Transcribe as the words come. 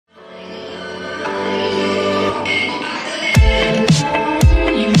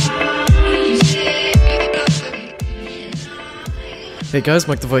Hey guys,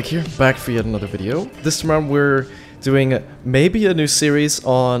 MikeTheVike here, back for yet another video. This time we're doing maybe a new series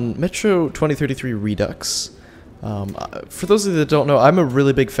on Metro 2033 Redux. For those of you that don't know, I'm a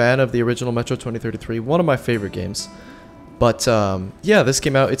really big fan of the original Metro 2033, one of my favorite games. But yeah, this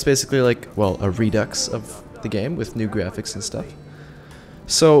came out, it's basically like, well, a redux of the game with new graphics and stuff.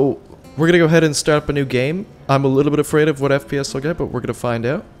 So we're gonna go ahead and start up a new game. I'm a little bit afraid of what FPS I'll get, but we're gonna find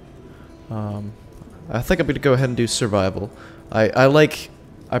out. I think I'm gonna go ahead and do survival.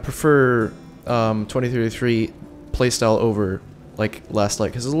 I prefer 2033 playstyle over like Last Light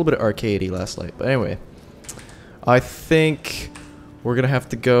because it's a little bit arcadey Last Light. But anyway, I think we're gonna have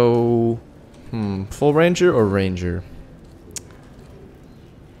to go full ranger or ranger.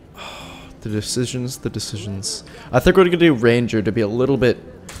 The decisions. I think we're gonna do ranger to be a little bit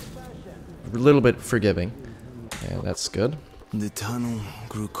forgiving. Yeah, that's good. The tunnel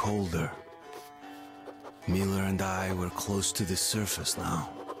grew colder. Miller and I were close to the surface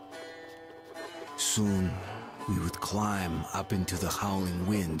now. Soon, we would climb up into the howling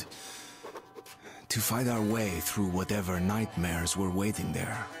wind to fight our way through whatever nightmares were waiting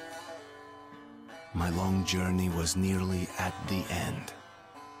there. My long journey was nearly at the end.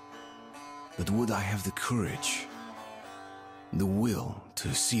 But would I have the courage, the will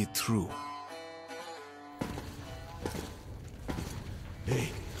to see it through? Hey,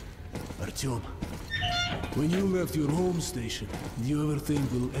 Artyom. When you left your home station, do you ever think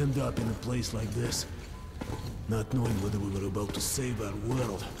we'll end up in a place like this? Not knowing whether we were about to save our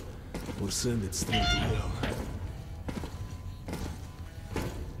world, or send it straight to hell.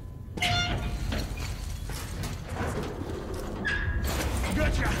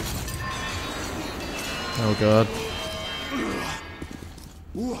 Gotcha! Oh god.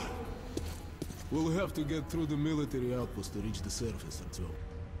 We'll have to get through the military outpost to reach the surface, Artyom.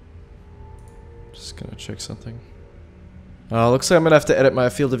 Just gonna check something. Looks like I'm gonna have to edit my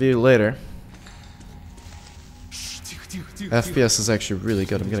field of view later. FPS is actually really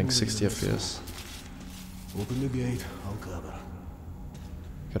good. I'm getting 60 FPS. Open the gate, I'll cover.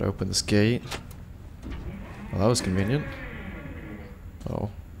 Gotta open this gate. Well, that was convenient.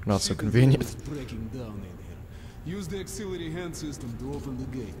 Oh, not so convenient. Breaking down in here. Use the auxiliary hand system to open the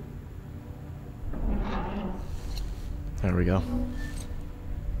gate. There we go.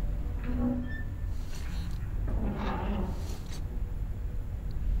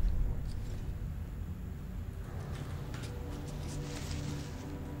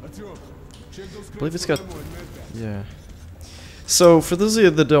 I believe it's got... yeah. So, for those of you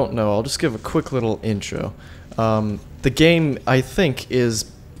that don't know, I'll just give a quick little intro. The game, I think,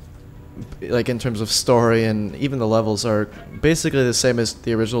 is, like, in terms of story and even the levels are basically the same as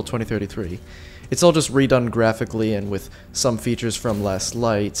the original 2033. It's all just redone graphically and with some features from Last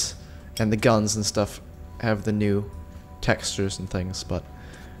Light, and the guns and stuff have the new textures and things, but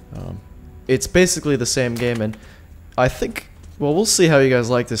it's basically the same game, and I think... well, we'll see how you guys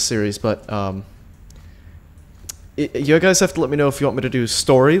like this series, but you guys have to let me know if you want me to do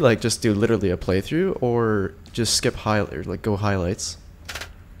story, like just do literally a playthrough, or just skip highlight, or like go highlights.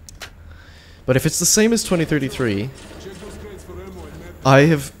 But if it's the same as 2033, I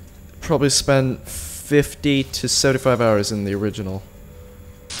have probably spent 50 to 75 hours in the original.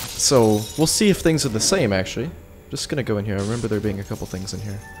 So we'll see if things are the same, actually. Just gonna go in here. I remember there being a couple things in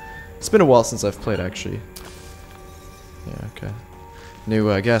here. It's been a while since I've played, actually. Yeah, okay.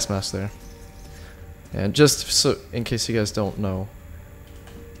 New gas mask there. And just so, in case you guys don't know,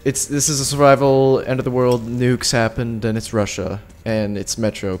 this is a survival, end of the world, nukes happened, and it's Russia, and it's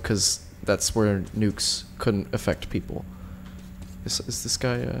Metro, because that's where nukes couldn't affect people. Is this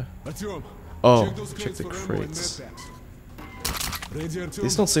guy, oh, check the crates.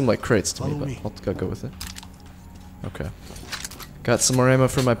 These don't seem like crates to me, but I'll go with it. Okay. Got some more ammo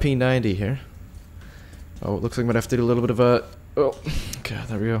for my P90 here. Oh, it looks like I'm gonna have to do a little bit of a... oh, okay,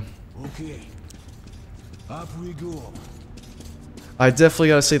 there we go. Okay. Up we go. I definitely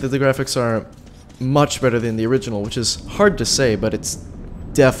gotta say that the graphics are much better than the original, which is hard to say, but it's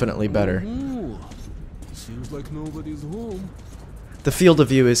definitely better. Ooh, seems like nobody's home. The field of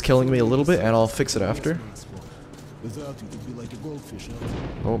view is killing me a little bit, and I'll fix it after. Without you, it'd be like a goldfish.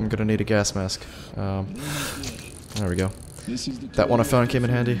 Oh, I'm gonna need a gas mask. There we go. That one I found came in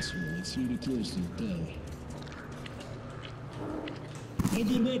handy.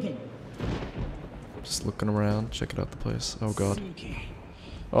 Just looking around, checking out the place. Oh god.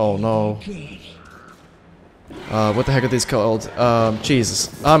 Oh no. What the heck are these called?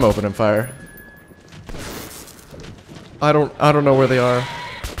 Jesus. I'm opening fire. I don't know where they are.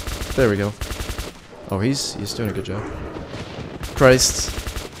 There we go. Oh, he's doing a good job. Christ.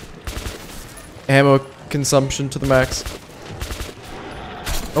 Ammo consumption to the max.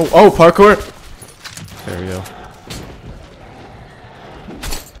 Oh, parkour! There we go.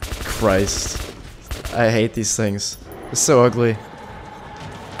 Christ. I hate these things. They're so ugly.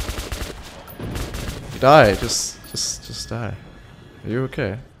 Die, just die. Are you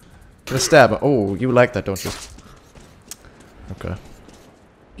okay? Get a stab. Oh, you like that, don't you? Okay.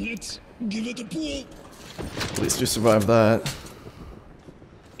 Let's give it a pull. At least you survived that. Oh,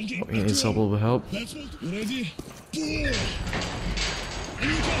 he needs a little bit of help. Bazment, ready? Pull.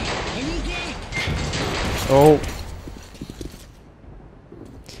 Anuka! Oh.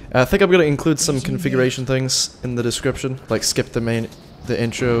 I think I'm gonna include some configuration things in the description, like skip the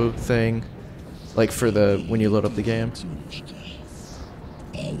intro thing, like for the when you load up the game.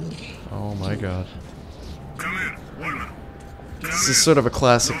 Oh my god. This is sort of a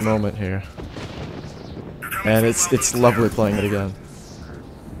classic moment here, and it's lovely playing it again.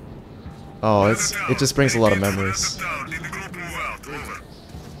 Oh, it just brings a lot of memories.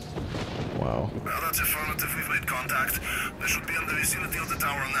 Wow. That's affirmative. We've made contact. They should be in the vicinity of the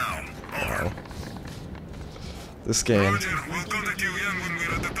tower now. Over. Wow. This game. We'll contact you again when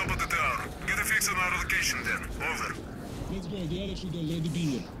we're at the top of the tower. Get a fix on our location then. Over. Let's go. The others should already be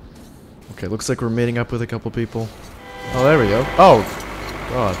here. Okay, looks like we're meeting up with a couple people. Oh, there we go. Oh,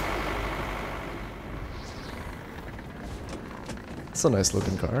 god. It's a nice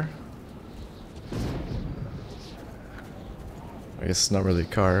looking car. I guess it's not really a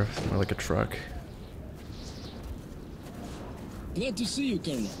car, it's more like a truck. Glad to see you,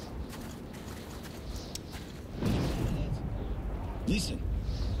 Colonel. Listen.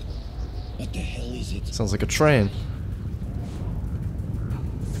 What the hell is it? Sounds like a train.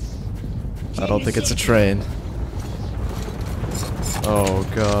 I don't think it's a train. Oh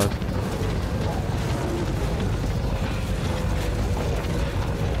god.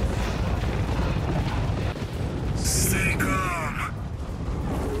 Stay calm.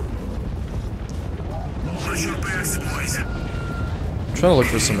 Watch your backs, boys. I'm trying to look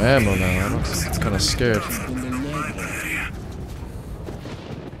for some ammo now. I'm kind of scared.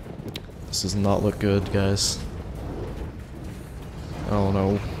 This does not look good, guys. I don't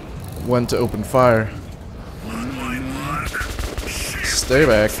know when to open fire. Stay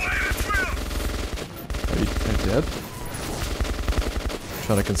back. Are you dead? I'm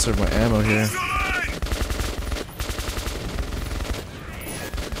trying to conserve my ammo here.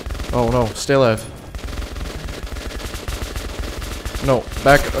 Oh no, stay alive. No,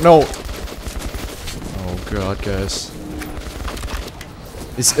 back, no! Oh god, guys.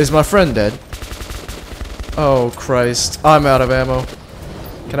 Is my friend dead? Oh Christ, I'm out of ammo.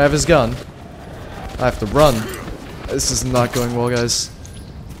 Can I have his gun? I have to run. This is not going well, guys.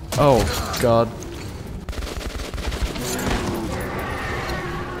 Oh god.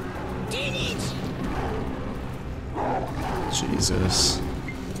 Jesus.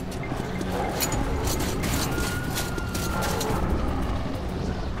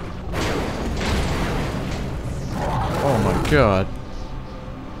 Oh my god.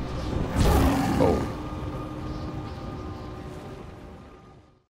 Oh.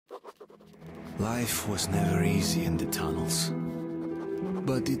 Life was never easy in the tunnels,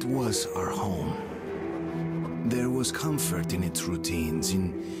 but it was our home. There was comfort in its routines,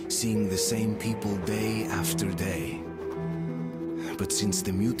 in seeing the same people day after day. But since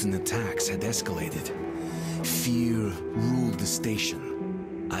the mutant attacks had escalated, fear ruled the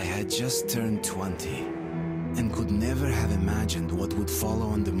station. I had just turned 20, and could never have imagined what would follow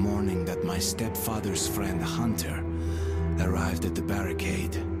on the morning that my stepfather's friend Hunter arrived at the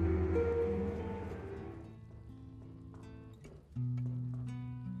barricade.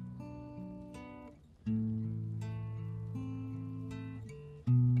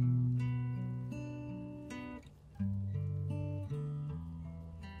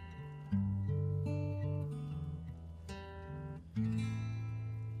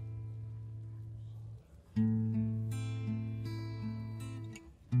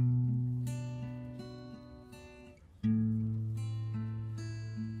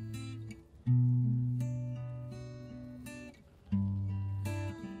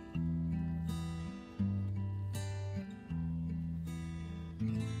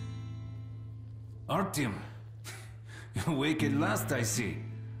 Artyom, you're awake at last, I see.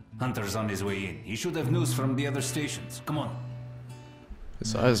 Hunter's on his way in. He should have news from the other stations. Come on.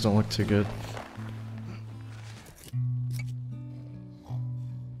 His eyes don't look too good.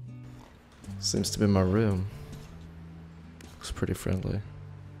 Seems to be my room. Looks pretty friendly.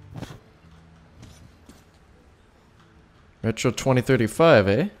 Metro 2035,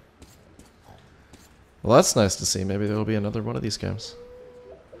 eh? Well, that's nice to see. Maybe there will be another one of these games.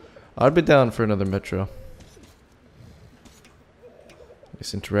 I'd be down for another Metro.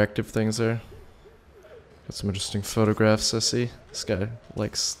 These interactive things there. Got some interesting photographs I see. This guy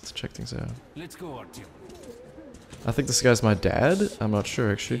likes to check things out. Let's go, Artyom. I think this guy's my dad. I'm not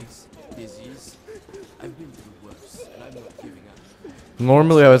sure actually.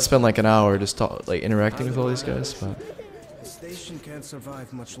 Normally I would spend like an hour just like interacting with all these guys, but The station can't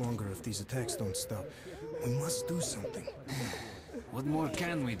survive much longer if these attacks don't stop. We must do something. What more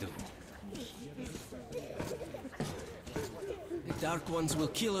can we do? The Dark Ones will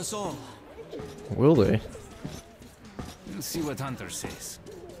kill us all. will they? We'll see what Hunter says.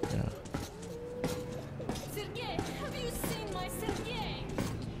 Yeah. Sergei, have you seen my Sergei?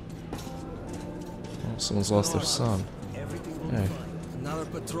 Oh, someone's lost their son. Hey. Another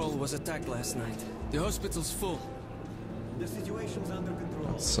patrol was attacked last night. The hospital's full. The situation's under control.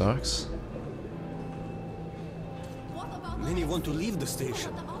 That sucks. What about Many want to leave the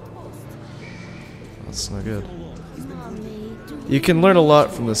station. the outpost? That's no good. Mommy, You can learn a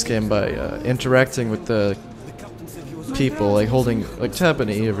lot from this game by interacting with the people, like holding, like tapping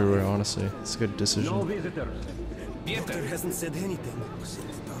E everywhere, honestly. It's a good decision. Doctor hasn't said anything.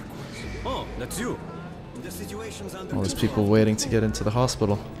 Oh, that's you. The situation's under All these people waiting to get into the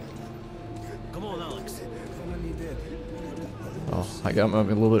hospital. Come on, Alex. How many dead? Oh, I got a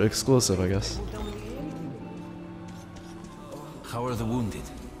little bit exclusive, I guess. How are the wounded?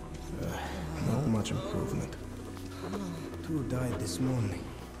 Not much improvement. 2 died this morning.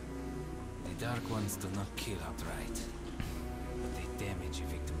 The Dark Ones do not kill outright, but they damage a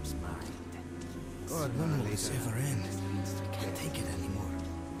victim's mind. God, when will this ever end? I can't take it anymore.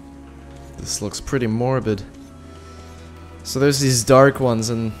 This looks pretty morbid. So there's these dark ones,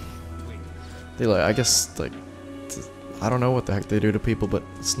 and they like, I guess, like, I don't know what the heck they do to people, but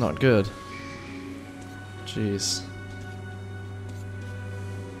it's not good. Jeez.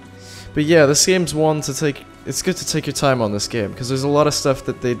 But yeah, this game's one to take. It's good to take your time on this game because there's a lot of stuff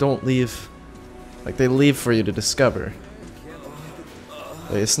that they don't leave, like they leave for you to discover.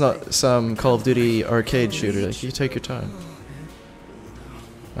 Like, it's not some Call of Duty arcade shooter. Like, you take your time.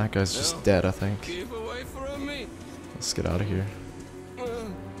 That guy's just dead, I think. Keep away from me. Let's get out of here.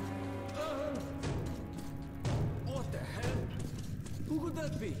 What the hell? Who could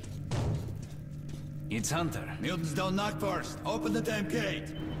that be? It's Hunter. Mutants don't knock first. Open the damn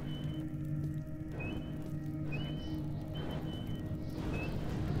gate.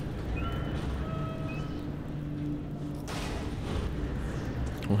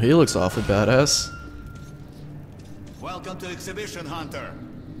 Well, he looks awfully badass. Welcome to Exhibition, Hunter.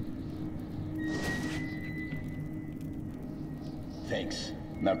 Thanks.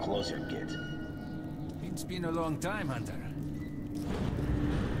 Now closer, kid. It's been a long time, Hunter.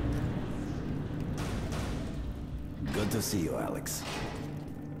 Good to see you, Alex.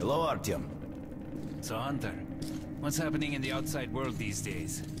 Hello, Artyom. So, Hunter, what's happening in the outside world these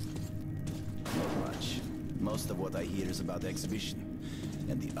days? Not much. Most of what I hear is about the exhibition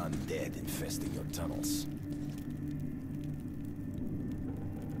and the undead infesting your tunnels.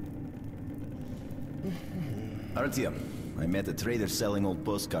 Artyom, I met a trader selling old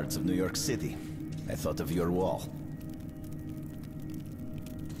postcards of New York City. I thought of your wall.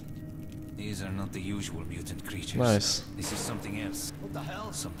 These are not the usual mutant creatures. Nice. This is something else. What the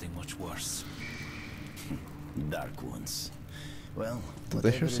hell? Something much worse. Dark ones. Well, Did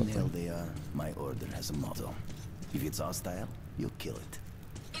they hear whatever in hell something? they are, my order has a motto. If it's hostile, you'll kill it.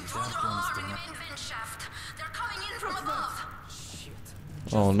 Intruder all over the main vent shaft. They're coming in from above.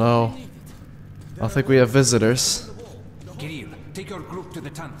 Oh no. I think we have visitors. Kirill, take your group to the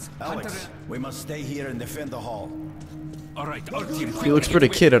tunnels. Alex, we must stay here and defend the hall. Alright, Artyom. He looks pretty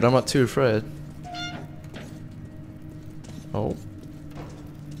kitted, I'm not too afraid. Oh.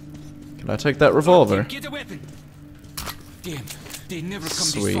 Can I take that revolver? Get a weapon. Damn, they never come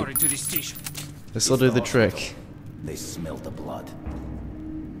Sweet. this far into the station. This'll do the trick. They smell the blood.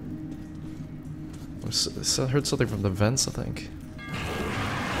 I heard something from the vents, I think.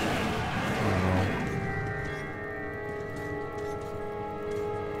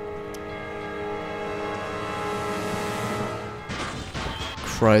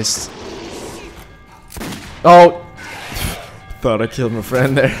 Christ. Oh! Thought I killed my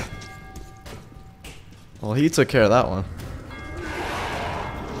friend there. Well, he took care of that one.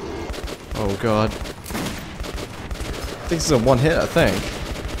 Oh god. I think this is a one hit, I think.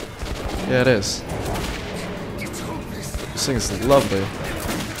 Yeah, it is. This thing is lovely.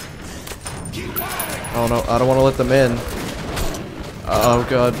 Oh no, I don't want to let them in. Oh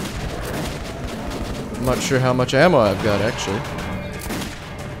god. I'm not sure how much ammo I've got, actually.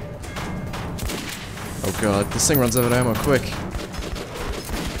 Oh god, this thing runs out of ammo quick.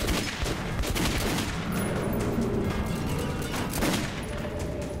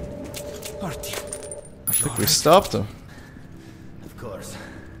 think we stopped him. Of course.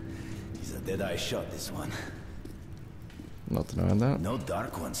 He's a dead-eye shot, this one. Not denying that. No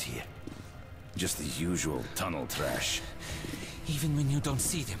dark ones here. Just the usual tunnel trash. Even when you don't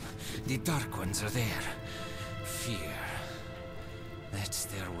see them, the Dark Ones are there. Fear. That's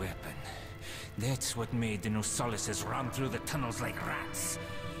their weapon. That's what made the Nosalises run through the tunnels like rats.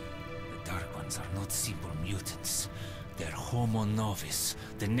 The Dark Ones are not simple mutants. They're Homo Novus,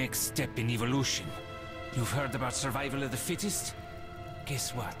 the next step in evolution. You've heard about survival of the fittest?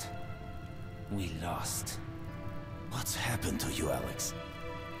 Guess what? We lost. What's happened to you, Alex?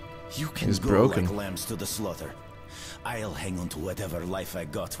 You can He's go broken. like lambs to the slaughter. I'll hang on to whatever life I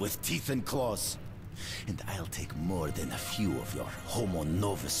got with teeth and claws. And I'll take more than a few of your Homo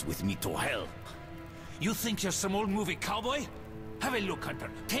Novus with me to hell. You think you're some old movie cowboy? Have a look, Hunter.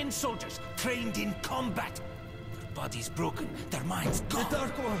 10 soldiers trained in combat. Their bodies broken, their minds gone. The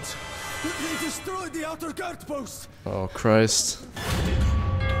Dark Ones! They destroyed the outer guard post! Oh, Christ.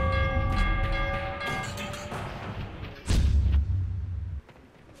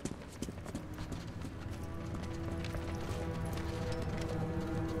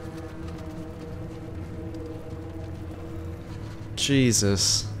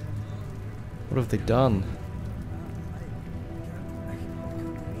 Jesus. What have they done?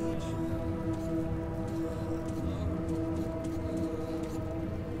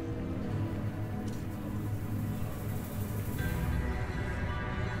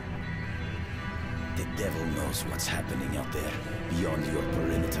 The devil knows what's happening out there, beyond your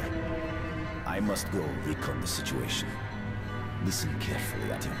perimeter. I must go recon the situation. Listen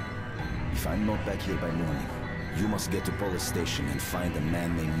carefully at him. If I'm not back here by morning, you must get to police station and find a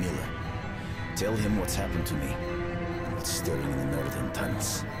man named Miller. Tell him what's happened to me, and what's stirring in the northern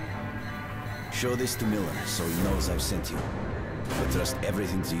tunnels. Show this to Miller, so he knows I've sent you. I trust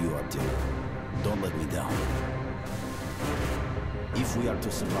everything to you, Abdul. Don't let me down. If we are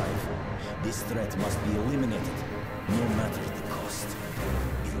to survive, this threat must be eliminated, no matter the cost.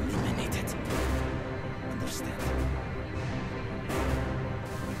 Eliminated. Understand?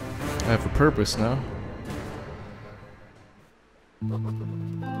 I have a purpose now.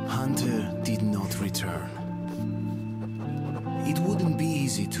 Hunter did not return. It wouldn't be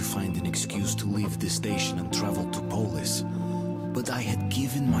easy to find an excuse to leave the station and travel to Polis, but I had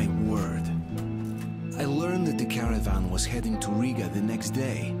given my word. I learned that the caravan was heading to Riga the next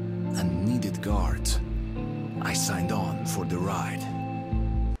day and needed guards. I signed on for the ride.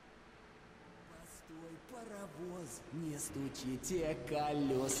 Не стучите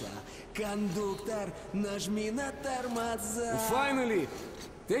колеса. Кондуктор, нажми на тормоза. Finally!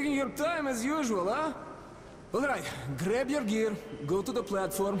 Taking your time as usual, huh? Alright, grab your gear, go to the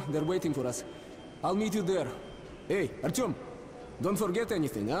platform, they're waiting for us. I'll meet you there. Hey, Artyom, don't forget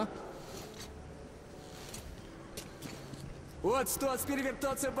anything, huh? Вот стоц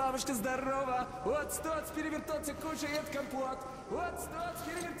перевертаться, бабушка здорова. Вот стоц перевертаться, кушает компот. Вот стоц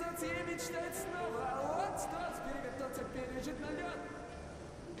перевертаться и мечтает снова. Вот стоц перевертаться, пережить налет.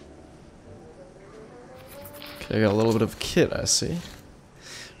 Okay, I got a little bit of kit, I see.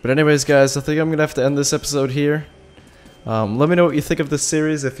 But anyways, guys, I think I'm gonna have to end this episode here. Let me know what you think of this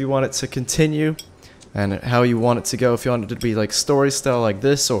series, if you want it to continue, and how you want it to go. If you want it to be like story style like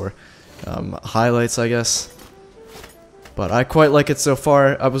this, or highlights, I guess. But I quite like it so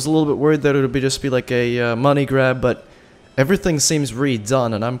far. I was a little bit worried that it would just be like a money grab, but everything seems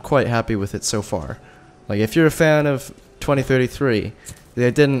redone, and I'm quite happy with it so far. Like, if you're a fan of 2033,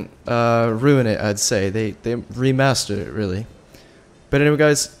 they didn't ruin it, I'd say. They remastered it, really. But anyway,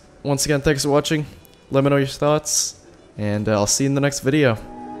 guys, once again, thanks for watching. Let me know your thoughts, and I'll see you in the next video.